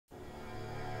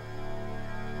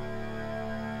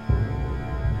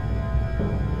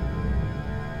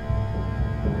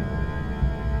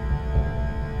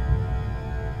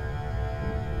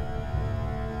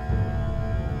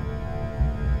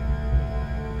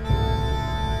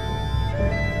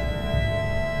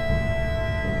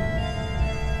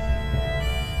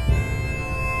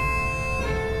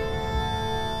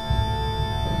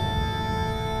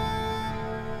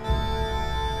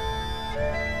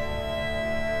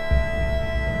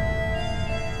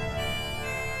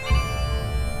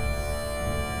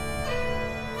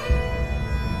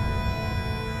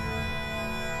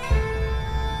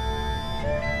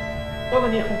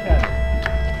Fionnghuala Ní Choncheanainn.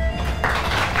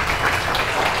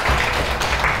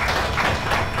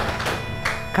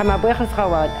 Cama buchas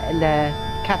gawad le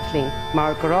Kathleen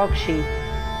mar gorog si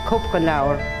cúpgan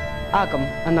leabhar agam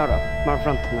an orab mar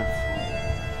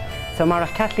bhrontanas. So mar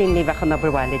Kathleen ní bhecha na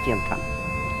brúile diantan.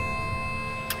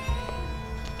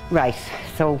 Right,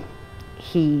 so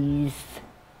he's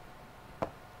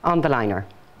on the liner,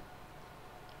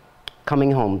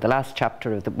 coming home, the last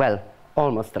chapter of the, well,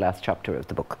 almost the last chapter of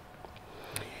the book.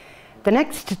 The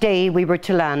next day we were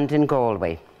to land in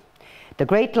Galway. The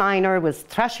great liner was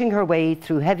thrashing her way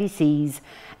through heavy seas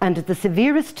and the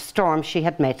severest storm she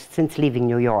had met since leaving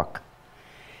New York.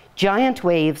 Giant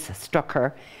waves struck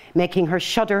her, making her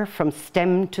shudder from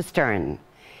stem to stern.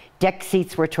 Deck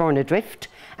seats were torn adrift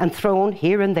and thrown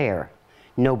here and there.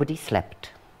 Nobody slept.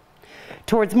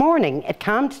 Towards morning, it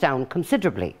calmed down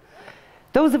considerably.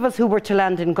 Those of us who were to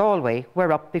land in Galway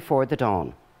were up before the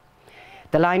dawn.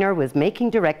 The liner was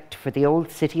making direct for the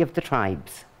old city of the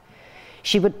tribes.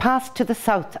 She would pass to the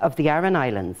south of the Aran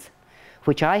Islands,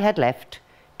 which I had left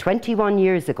 21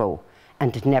 years ago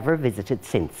and never visited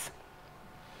since.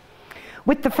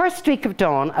 With the first streak of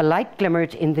dawn, a light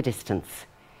glimmered in the distance.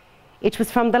 It was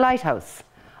from the lighthouse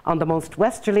on the most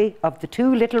westerly of the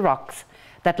two little rocks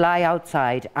that lie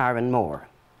outside Aran Moor.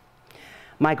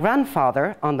 My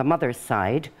grandfather, on the mother's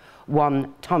side,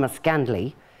 one Thomas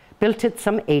Gandley, built it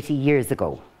some 80 years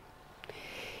ago.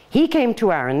 He came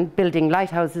to Aran building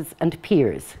lighthouses and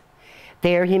piers.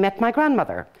 There he met my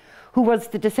grandmother, who was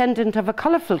the descendant of a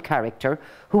colourful character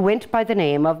who went by the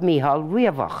name of Michal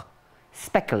Riavach,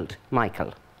 Speckled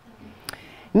Michael.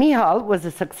 Michal was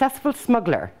a successful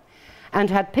smuggler and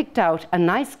had picked out a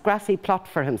nice grassy plot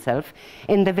for himself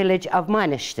in the village of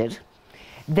Mainisted,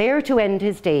 there to end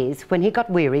his days when he got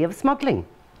weary of smuggling.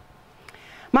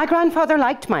 My grandfather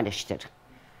liked Mainisted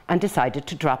and decided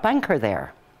to drop anchor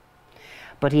there.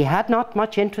 But he had not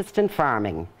much interest in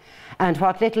farming, and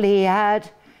what little he had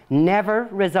never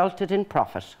resulted in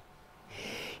profit.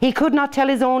 He could not tell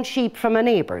his own sheep from a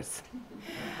neighbour's.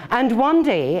 And one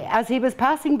day, as he was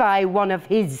passing by one of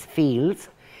his fields,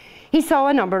 he saw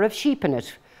a number of sheep in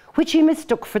it, which he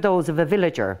mistook for those of a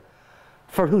villager,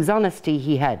 for whose honesty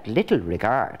he had little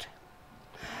regard.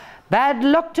 "Bad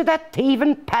luck to that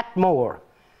thieving Pat Moore,"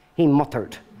 he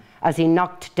muttered, as he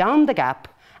knocked down the gap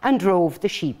and drove the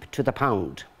sheep to the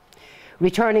pound.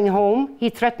 Returning home, he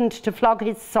threatened to flog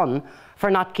his son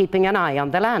for not keeping an eye on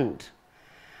the land.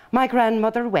 My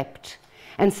grandmother wept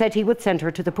and said he would send her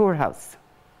to the poorhouse.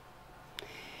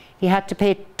 He had to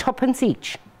pay twopence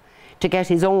each to get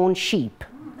his own sheep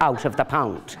out of the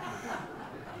pound.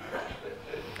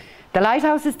 The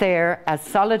lighthouse is there, as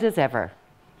solid as ever,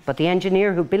 but the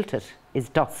engineer who built it is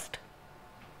dust.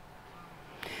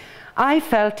 I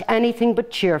felt anything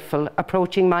but cheerful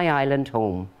approaching my island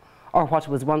home, or what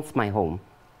was once my home.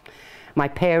 My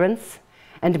parents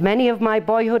and many of my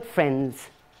boyhood friends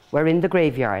were in the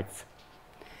graveyards.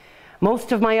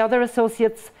 Most of my other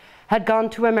associates had gone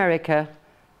to America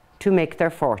to make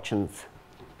their fortunes.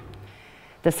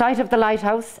 The sight of the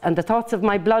lighthouse and the thoughts of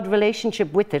my blood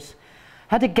relationship with it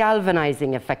had a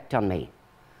galvanizing effect on me.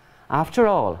 After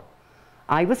all,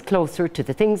 I was closer to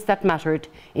the things that mattered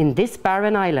in this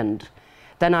barren island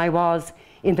than I was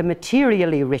in the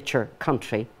materially richer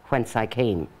country whence I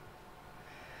came.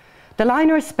 The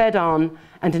liner sped on,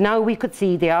 and now we could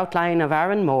see the outline of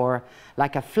Aran Moor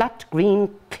like a flat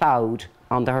green cloud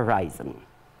on the horizon.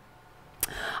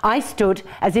 I stood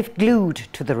as if glued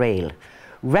to the rail,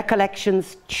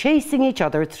 recollections chasing each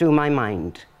other through my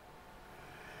mind.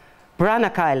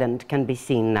 Brannock Island can be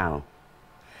seen now.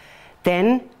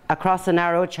 Then, across a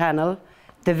narrow channel,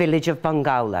 the village of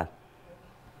Fionnghuala.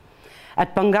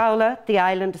 At Fionnghuala, the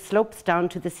island slopes down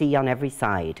to the sea on every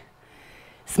side.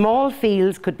 Small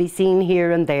fields could be seen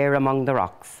here and there among the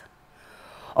rocks.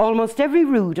 Almost every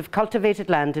rood of cultivated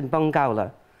land in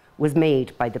Fionnghuala was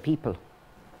made by the people.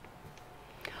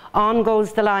 On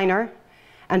goes the liner,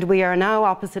 and we are now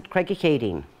opposite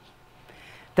Cregicadine.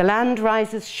 The land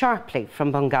rises sharply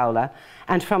from Fionnghuala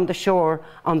and from the shore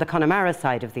on the Connemara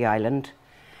side of the island,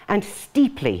 and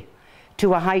steeply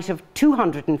to a height of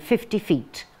 250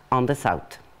 feet on the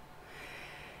south.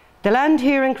 The land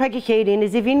here in Cregicadine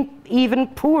is even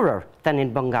poorer than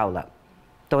in Fionnghuala,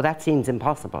 though that seems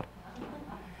impossible.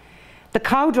 The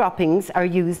cow droppings are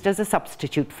used as a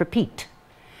substitute for peat,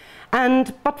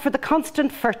 and but for the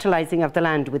constant fertilizing of the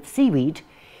land with seaweed,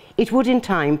 it would in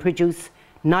time produce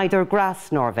neither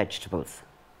grass nor vegetables.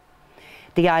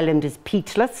 The island is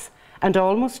peatless and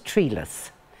almost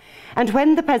treeless, and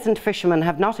when the peasant fishermen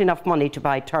have not enough money to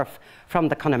buy turf from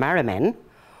the Connemara men,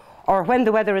 or when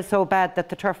the weather is so bad that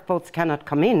the turf boats cannot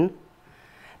come in,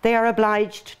 they are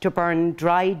obliged to burn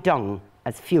dry dung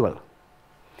as fuel.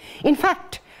 In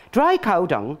fact, dry cow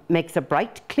dung makes a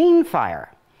bright, clean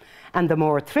fire, and the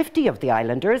more thrifty of the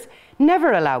islanders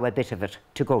never allow a bit of it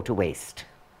to go to waste.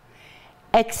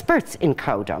 Experts in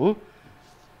cow dung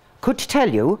could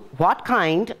tell you what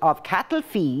kind of cattle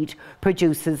feed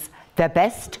produces the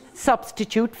best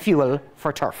substitute fuel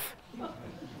for turf.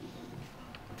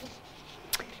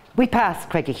 We pass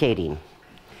Craigiechadeen.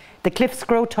 The cliffs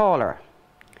grow taller.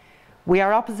 We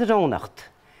are opposite Onacht,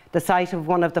 the site of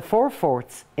one of the 4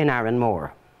 forts in Aran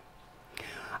Mór.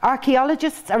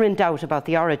 Archaeologists are in doubt about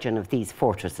the origin of these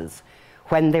fortresses,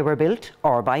 when they were built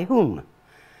or by whom.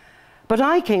 But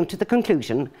I came to the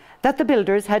conclusion that the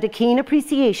builders had a keen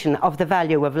appreciation of the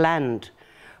value of land,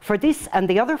 for this and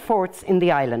the other forts in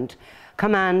the island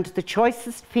command the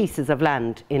choicest pieces of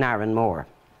land in Aran Mór.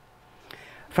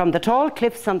 From the tall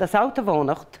cliffs on the south of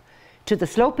Onacht to the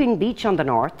sloping beach on the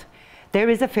north, there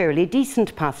is a fairly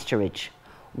decent pasturage.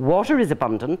 Water is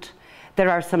abundant. There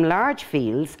are some large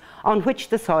fields on which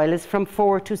the soil is from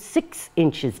 4 to 6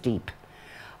 inches deep,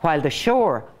 while the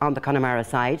shore on the Connemara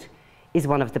side is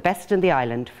one of the best in the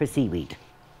island for seaweed.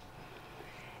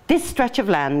 This stretch of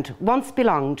land once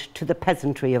belonged to the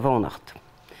peasantry of Onacht,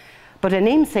 but a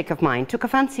namesake of mine took a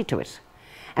fancy to it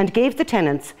and gave the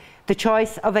tenants the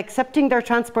choice of accepting their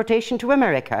transportation to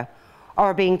America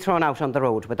or being thrown out on the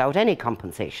road without any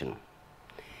compensation.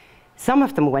 Some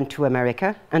of them went to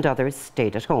America and others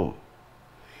stayed at home.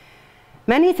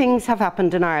 Many things have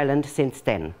happened in Ireland since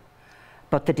then,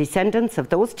 but the descendants of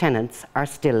those tenants are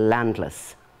still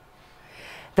landless.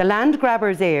 The land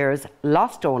grabbers' heirs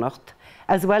lost Onacht,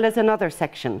 as well as another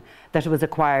section that was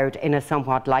acquired in a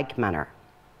somewhat like manner.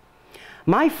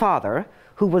 My father,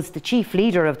 who was the chief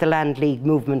leader of the Land League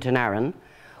movement in Aran,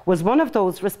 was one of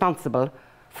those responsible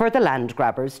for the land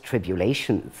grabbers'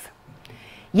 tribulations.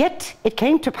 Yet it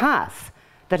came to pass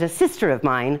that a sister of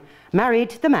mine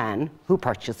married the man who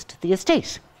purchased the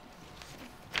estate.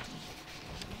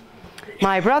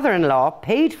 My brother-in-law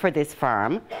paid for this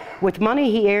farm with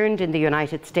money he earned in the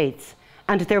United States,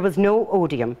 and there was no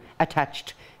odium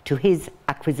attached to his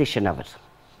acquisition of it.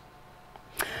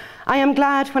 I am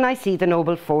glad when I see the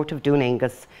noble fort of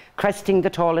Dúnaingeas cresting the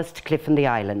tallest cliff in the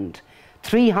island,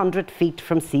 300 feet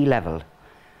from sea level.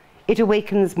 It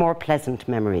awakens more pleasant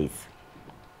memories.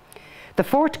 The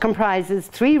fort comprises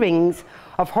 3 rings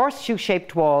of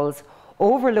horseshoe-shaped walls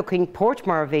overlooking Port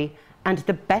Murphy and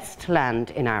the best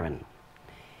land in Aran.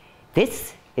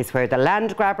 This is where the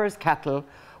land grabbers' cattle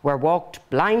were walked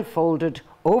blindfolded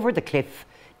over the cliff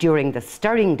during the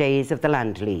stirring days of the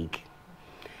Land League.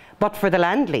 But for the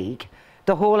Land League,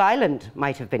 the whole island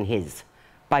might have been his,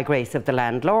 by grace of the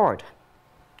landlord.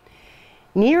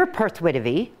 Near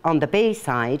Porthwiddery, on the bay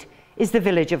side, is the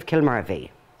village of Kilmurvey.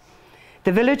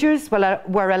 The villagers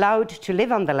were allowed to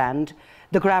live on the land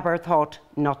the grabber thought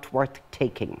not worth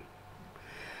taking.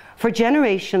 For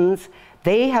generations,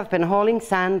 they have been hauling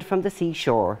sand from the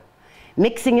seashore,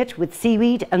 mixing it with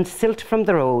seaweed and silt from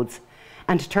the roads,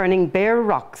 and turning bare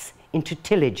rocks into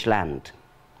tillage land.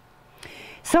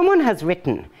 Someone has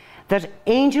written that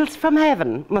angels from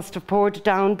heaven must have poured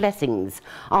down blessings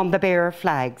on the bare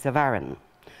flags of Aran.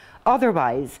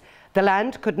 Otherwise, the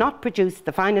land could not produce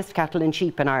the finest cattle and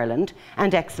sheep in Ireland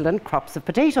and excellent crops of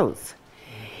potatoes.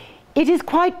 It is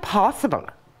quite possible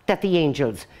that the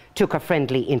angels took a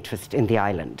friendly interest in the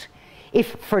island,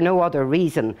 if for no other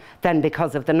reason than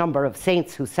because of the number of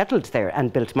saints who settled there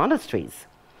and built monasteries.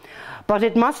 But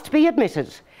it must be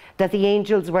admitted that the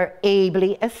angels were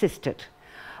ably assisted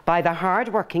by the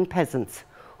hard-working peasants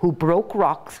who broke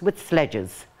rocks with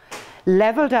sledges,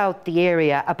 levelled out the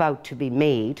area about to be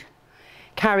made,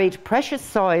 carried precious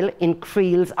soil in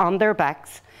creels on their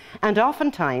backs, and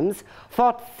oftentimes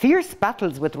fought fierce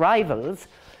battles with rivals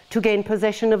to gain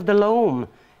possession of the loam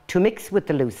to mix with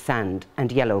the loose sand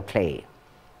and yellow clay.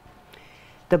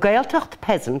 The Gaeltacht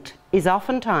peasant is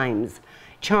oftentimes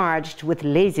charged with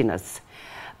laziness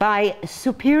by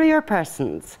superior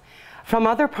persons from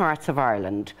other parts of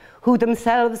Ireland who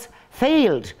themselves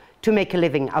failed to make a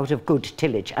living out of good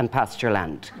tillage and pasture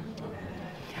land.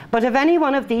 But if any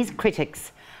one of these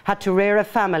critics had to rear a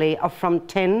family of from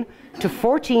 10 to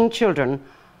 14 children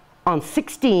on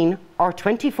 16 or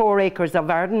 24 acres of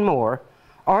Aran Mór,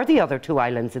 or the other 2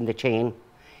 islands in the chain,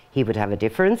 he would have a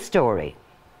different story.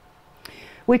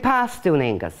 We pass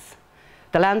Dúnaingeas.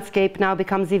 The landscape now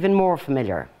becomes even more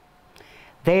familiar.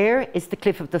 There is the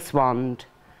cliff of the Swan,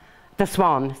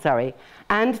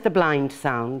 and the Blind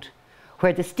Sound,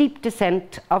 where the steep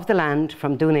descent of the land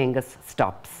from Dúnaingeas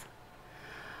stops.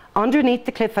 Underneath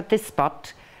the cliff at this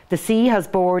spot, the sea has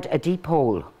bored a deep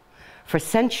hole, For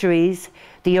centuries,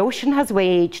 the ocean has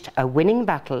waged a winning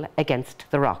battle against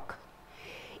the rock.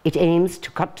 It aims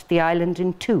to cut the island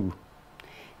in two.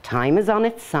 Time is on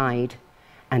its side,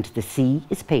 and the sea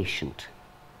is patient.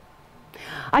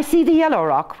 I see the yellow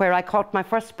rock where I caught my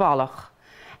first ballach,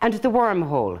 and the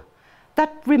wormhole,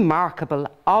 that remarkable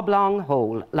oblong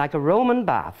hole like a Roman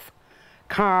bath,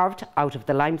 carved out of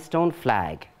the limestone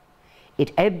flag.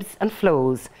 It ebbs and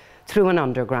flows through an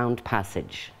underground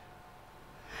passage.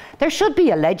 There should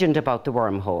be a legend about the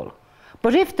wormhole,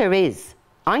 but if there is,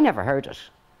 I never heard it.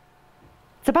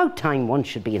 It's about time one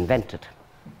should be invented.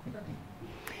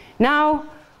 Now,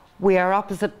 we are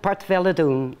opposite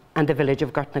Portvelladune and the village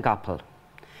of Gortnagoppel.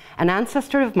 An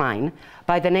ancestor of mine,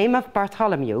 by the name of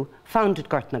Bartholomew, founded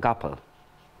Gortnagoppel.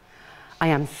 I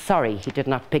am sorry he did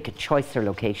not pick a choicer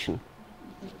location.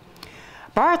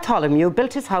 Bartholomew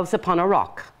built his house upon a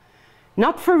rock,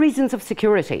 not for reasons of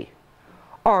security,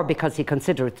 or because he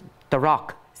considered the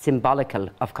rock symbolical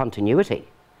of continuity,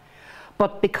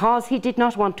 but because he did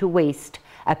not want to waste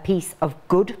a piece of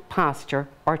good pasture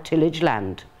or tillage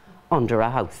land under a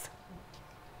house.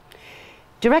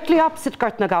 Directly opposite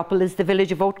Gortnagoppel is the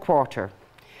village of Oat Quarter,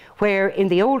 where in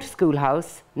the old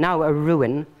schoolhouse, now a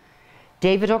ruin,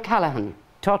 David O'Callaghan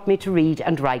taught me to read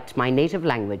and write my native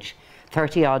language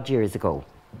 30-odd years ago.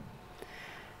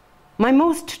 My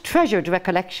most treasured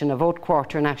recollection of Oat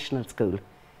Quarter National School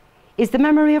is the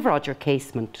memory of Roger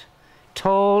Casement,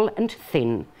 tall and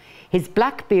thin, his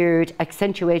black beard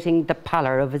accentuating the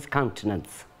pallor of his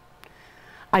countenance.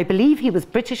 I believe he was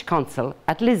British consul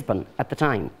at Lisbon at the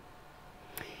time.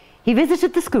 He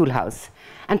visited the schoolhouse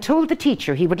and told the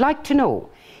teacher he would like to know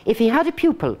if he had a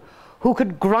pupil who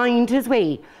could grind his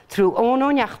way through Owen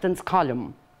O'Nyachtan's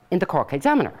column in the Cork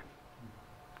Examiner.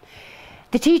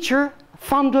 The teacher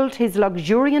fondled his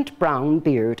luxuriant brown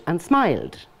beard and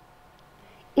smiled.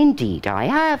 "Indeed I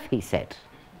have," he said.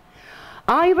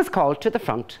 I was called to the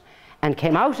front and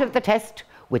came out of the test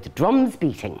with drums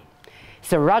beating.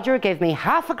 Sir Roger gave me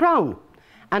 £50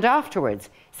 and afterwards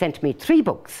sent me 3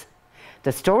 books: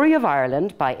 The Story of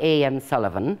Ireland by A.M.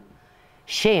 Sullivan,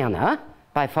 Sheana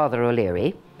by Father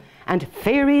O'Leary, and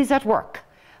Fairies at Work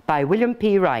by William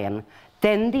P. Ryan,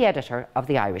 then the editor of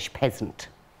The Irish Peasant.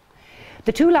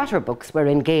 The 2 latter books were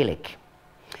in Gaelic.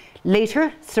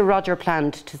 Later, Sir Roger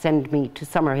planned to send me to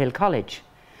Summerhill College,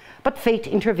 but fate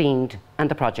intervened and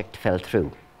the project fell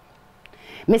through.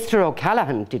 Mr.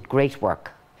 O'Callaghan did great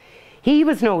work. He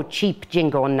was no cheap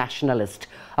jingo nationalist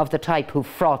of the type who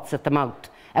froths at the mouth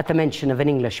at the mention of an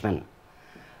Englishman,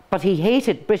 but he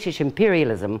hated British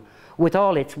imperialism with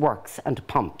all its works and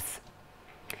pomps.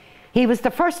 He was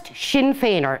the first Sinn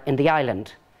Féiner in the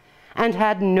island and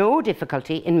had no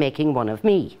difficulty in making one of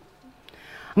me.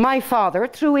 My father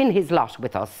threw in his lot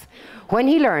with us when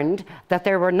he learned that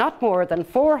there were not more than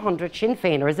 400 Sinn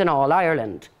Féiners in all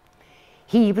Ireland.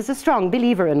 He was a strong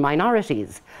believer in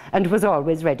minorities and was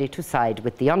always ready to side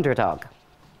with the underdog.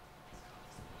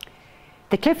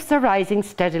 The cliffs are rising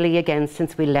steadily again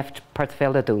since we left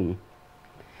Portvelladune,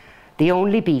 the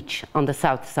only beach on the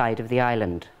south side of the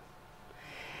island.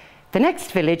 The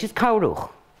next village is Cowruch,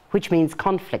 which means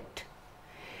conflict.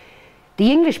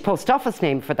 The English post office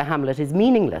name for the hamlet is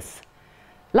meaningless,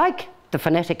 like the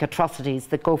phonetic atrocities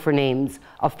that go for names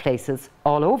of places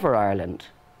all over Ireland.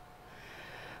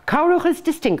 Cowruch is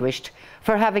distinguished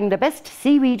for having the best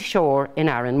seaweed shore in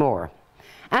Aran Moor,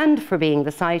 and for being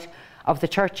the site of the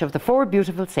Church of the Four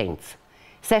Beautiful Saints,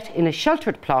 set in a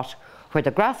sheltered plot where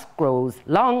the grass grows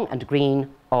long and green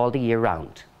all the year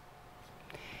round.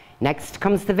 Next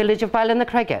comes the village of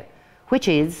Ballinacrege, which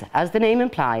is, as the name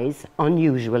implies,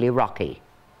 unusually rocky.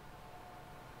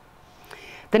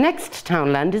 The next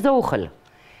townland is Ochel,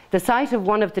 the site of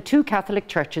one of the 2 Catholic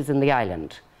churches in the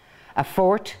island, a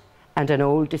fort and an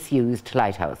old disused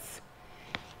lighthouse.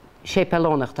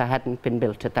 Shepelonachta hadn't been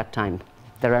built at that time.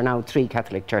 There are now 3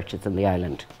 Catholic churches in the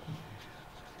island.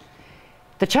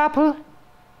 The chapel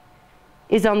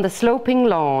is on the sloping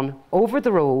lawn over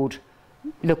the road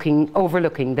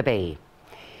overlooking the bay.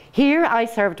 Here I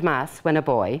served Mass when a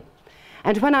boy,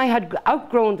 and when I had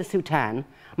outgrown the soutane,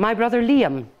 my brother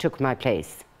Liam took my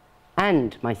place,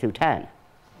 and my soutane.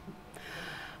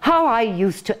 How I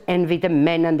used to envy the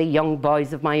men and the young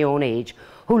boys of my own age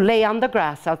who lay on the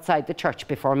grass outside the church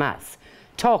before Mass,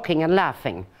 talking and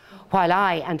laughing, while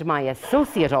I and my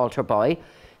associate altar boy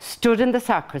stood in the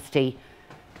sacristy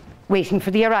waiting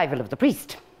for the arrival of the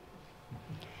priest.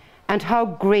 And how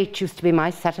great used to be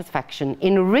my satisfaction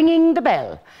in ringing the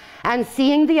bell and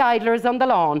seeing the idlers on the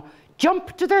lawn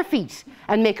jump to their feet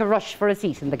and make a rush for a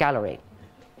seat in the gallery.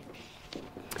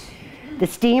 The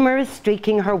steamer is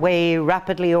streaking her way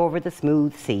rapidly over the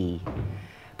smooth sea,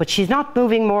 but she's not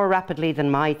moving more rapidly than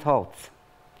my thoughts.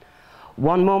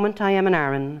 One moment I am in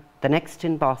Aran, the next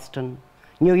in Boston,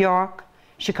 New York,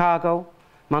 Chicago,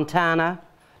 Montana,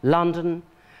 London,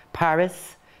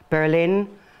 Paris, Berlin,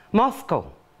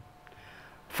 Moscow.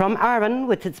 From Aran,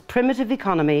 with its primitive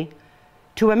economy,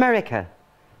 to America,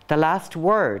 the last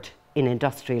word in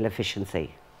industrial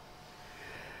efficiency.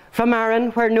 From Aran,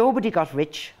 where nobody got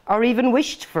rich or even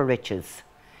wished for riches,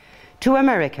 to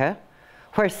America,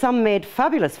 where some made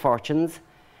fabulous fortunes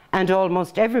and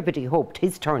almost everybody hoped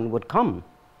his turn would come.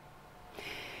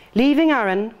 Leaving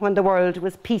Aran when the world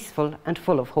was peaceful and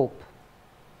full of hope.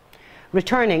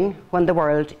 Returning when the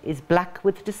world is black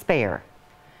with despair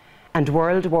and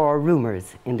world war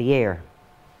rumours in the air.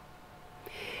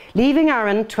 Leaving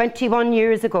Aran 21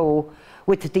 years ago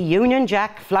with the Union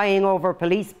Jack flying over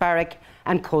police barrack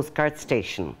and Coast Guard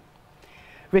station.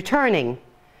 Returning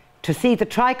to see the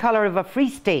tricolour of a free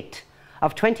state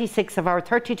of 26 of our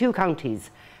 32 counties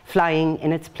flying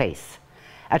in its place.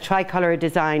 A tricolour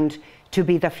designed to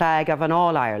be the flag of an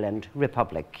all-Ireland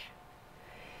republic.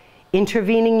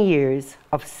 Intervening years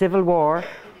of civil war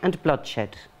and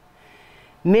bloodshed.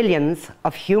 Millions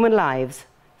of human lives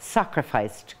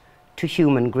sacrificed to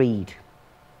human greed.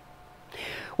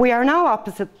 We are now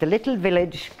opposite the little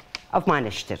village of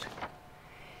Mainisted,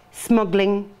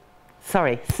 snuggling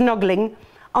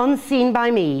unseen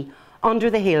by me under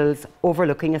the hills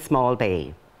overlooking a small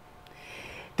bay.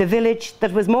 The village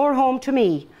that was more home to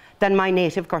me than my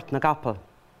native Gortnagapple.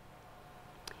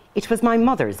 It was my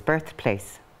mother's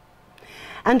birthplace.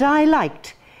 And I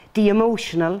liked the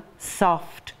emotional,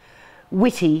 soft,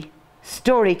 witty,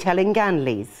 storytelling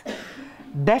Ganleys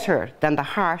better than the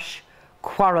harsh,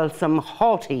 quarrelsome,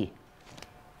 haughty,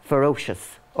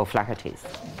 ferocious O'Flahertys.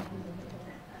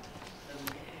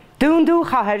 Dúndú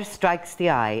Chahar strikes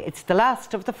the eye. It's the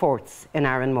last of the forts in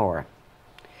Aranmore.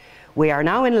 We are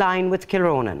now in line with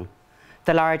Kilronan,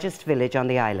 the largest village on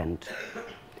the island.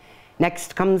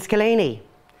 Next comes Killaney,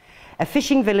 a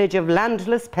fishing village of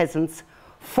landless peasants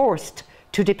forced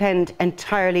to depend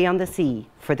entirely on the sea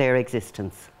for their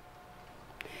existence.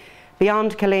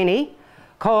 Beyond Killaney,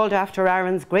 called after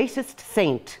Aran's greatest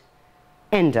saint,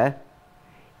 Enda,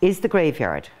 is the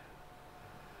graveyard.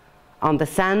 On the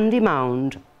sandy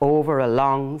mound over a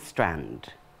long strand.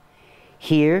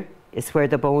 Here is where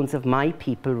the bones of my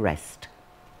people rest.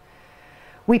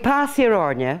 We pass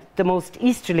Iornia, the most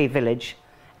easterly village,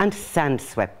 and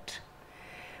sand-swept.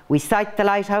 We sight the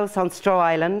lighthouse on Straw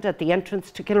Island at the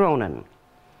entrance to Kilronan.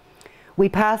 We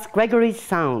pass Gregory's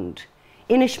Sound,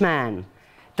 Inishman,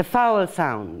 the Fowl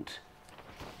Sound,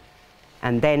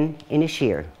 and then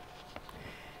Inisheer.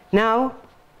 Now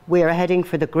we are heading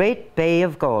for the Great Bay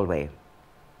of Galway.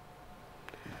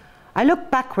 I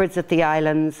look backwards at the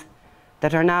islands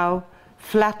that are now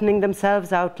flattening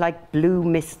themselves out like blue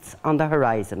mists on the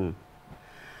horizon.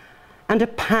 And a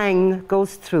pang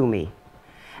goes through me,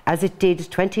 as it did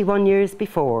 21 years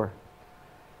before,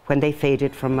 when they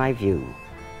faded from my view.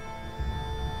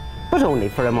 But only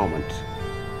for a moment.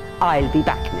 I'll be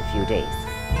back in a few days.